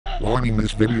Warning: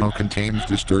 this video contains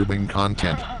disturbing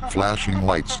content, flashing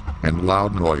lights, and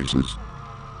loud noises.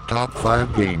 Top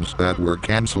 5 games that were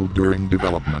cancelled during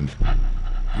development.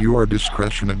 Your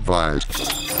discretion advised.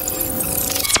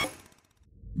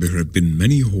 There have been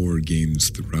many horror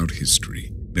games throughout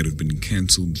history that have been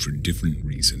cancelled for different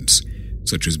reasons,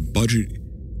 such as budget,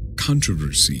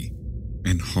 controversy,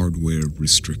 and hardware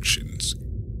restrictions.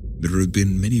 There have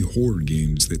been many horror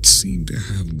games that seem to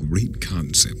have great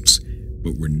concepts,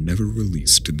 but were never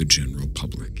released to the general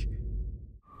public.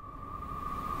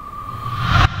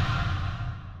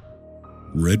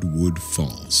 Redwood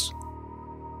Falls.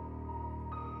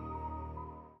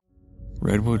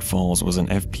 Redwood Falls was an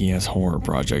FPS horror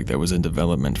project that was in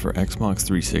development for Xbox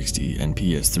 360 and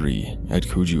PS3 at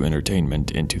Kuju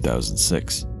Entertainment in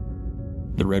 2006.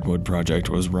 The Redwood project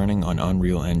was running on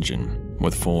Unreal Engine,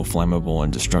 with full flammable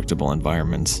and destructible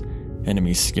environments,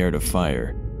 enemies scared of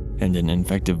fire, and an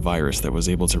infective virus that was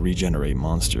able to regenerate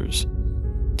monsters.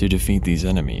 To defeat these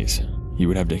enemies, you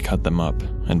would have to cut them up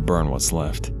and burn what's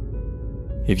left.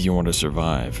 If you want to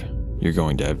survive, you're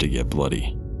going to have to get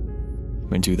bloody.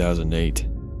 In 2008,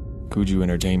 Kuju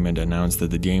Entertainment announced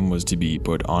that the game was to be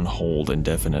put on hold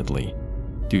indefinitely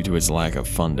due to its lack of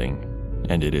funding,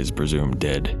 and it is presumed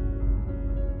dead.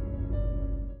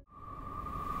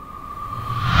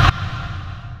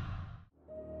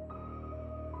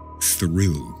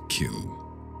 Thrill Kill.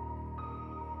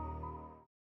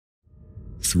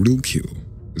 Thrill Kill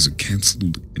is a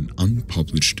cancelled and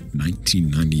unpublished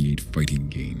 1998 fighting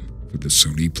game for the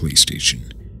Sony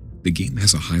PlayStation. The game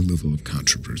has a high level of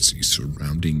controversy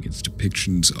surrounding its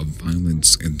depictions of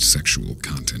violence and sexual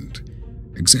content.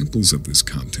 Examples of this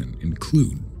content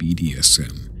include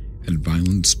BDSM and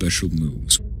violent special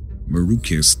moves.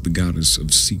 Marukis, the goddess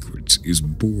of secrets, is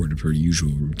bored of her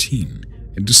usual routine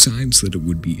and decides that it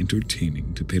would be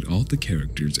entertaining to pit all the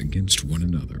characters against one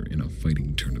another in a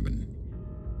fighting tournament.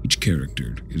 Each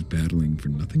character is battling for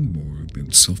nothing more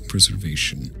than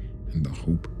self-preservation and the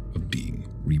hope of being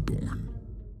reborn.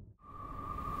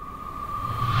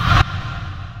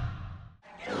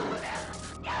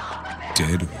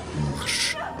 Dead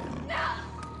Rush.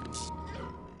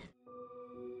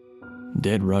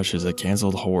 Dead Rush is a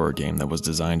cancelled horror game that was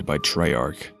designed by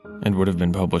Treyarch and would have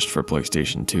been published for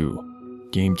PlayStation 2,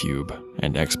 GameCube,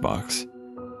 and Xbox.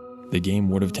 The game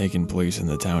would have taken place in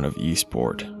the town of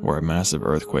Eastport, where a massive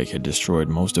earthquake had destroyed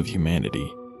most of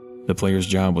humanity. The player's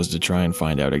job was to try and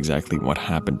find out exactly what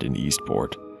happened in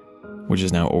Eastport, which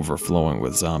is now overflowing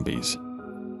with zombies.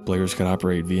 Players could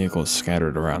operate vehicles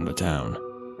scattered around the town.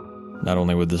 Not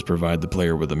only would this provide the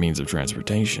player with a means of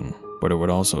transportation, but it would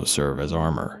also serve as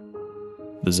armor.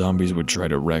 The zombies would try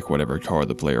to wreck whatever car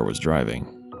the player was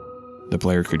driving. The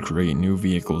player could create new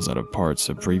vehicles out of parts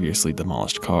of previously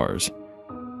demolished cars.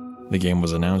 The game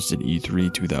was announced at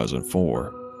E3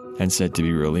 2004 and set to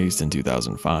be released in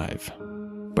 2005,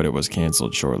 but it was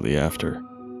cancelled shortly after.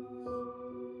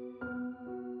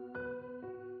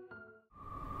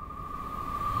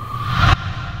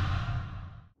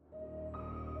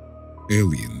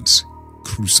 Aliens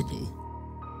Crucible.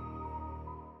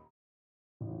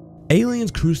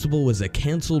 Aliens Crucible was a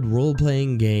cancelled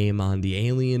role-playing game on the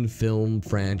Alien film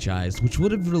franchise, which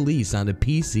would have released onto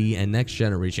PC and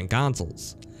next-generation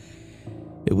consoles.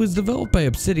 It was developed by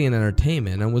Obsidian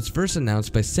Entertainment and was first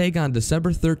announced by Sega on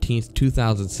December 13,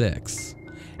 2006.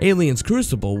 Aliens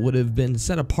Crucible would have been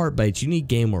set apart by its unique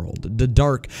game world. The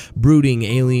dark, brooding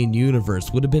alien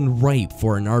universe would have been ripe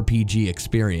for an RPG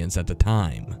experience at the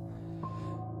time.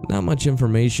 Not much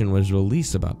information was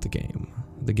released about the game.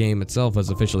 The game itself was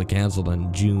officially cancelled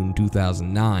in June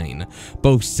 2009.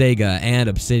 Both Sega and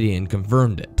Obsidian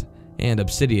confirmed it, and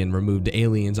Obsidian removed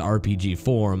Aliens RPG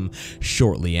forum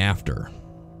shortly after.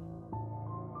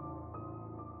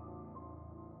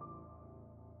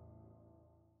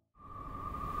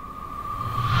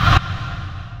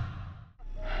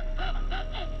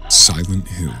 Silent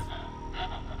Hill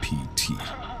PT.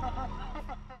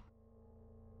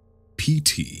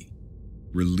 PT,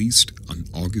 released on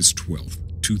August 12,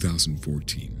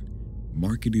 2014,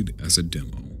 marketed as a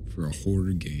demo for a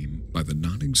horror game by the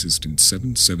non-existent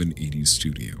 7780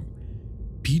 studio.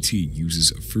 PT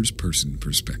uses a first-person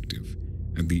perspective,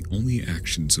 and the only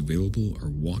actions available are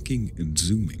walking and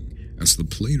zooming as the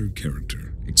player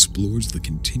character explores the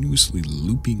continuously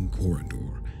looping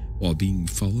corridor while being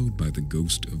followed by the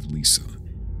ghost of Lisa.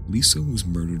 Lisa was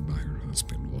murdered by her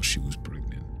husband while she was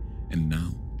pregnant, and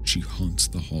now she haunts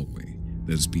the hallway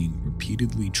that is being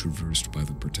repeatedly traversed by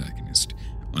the protagonist.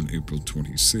 On April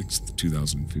 26,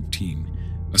 2015,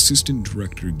 Assistant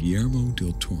Director Guillermo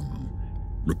del Toro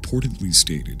reportedly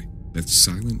stated that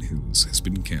Silent Hills has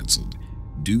been cancelled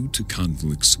due to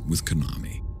conflicts with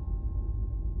Konami.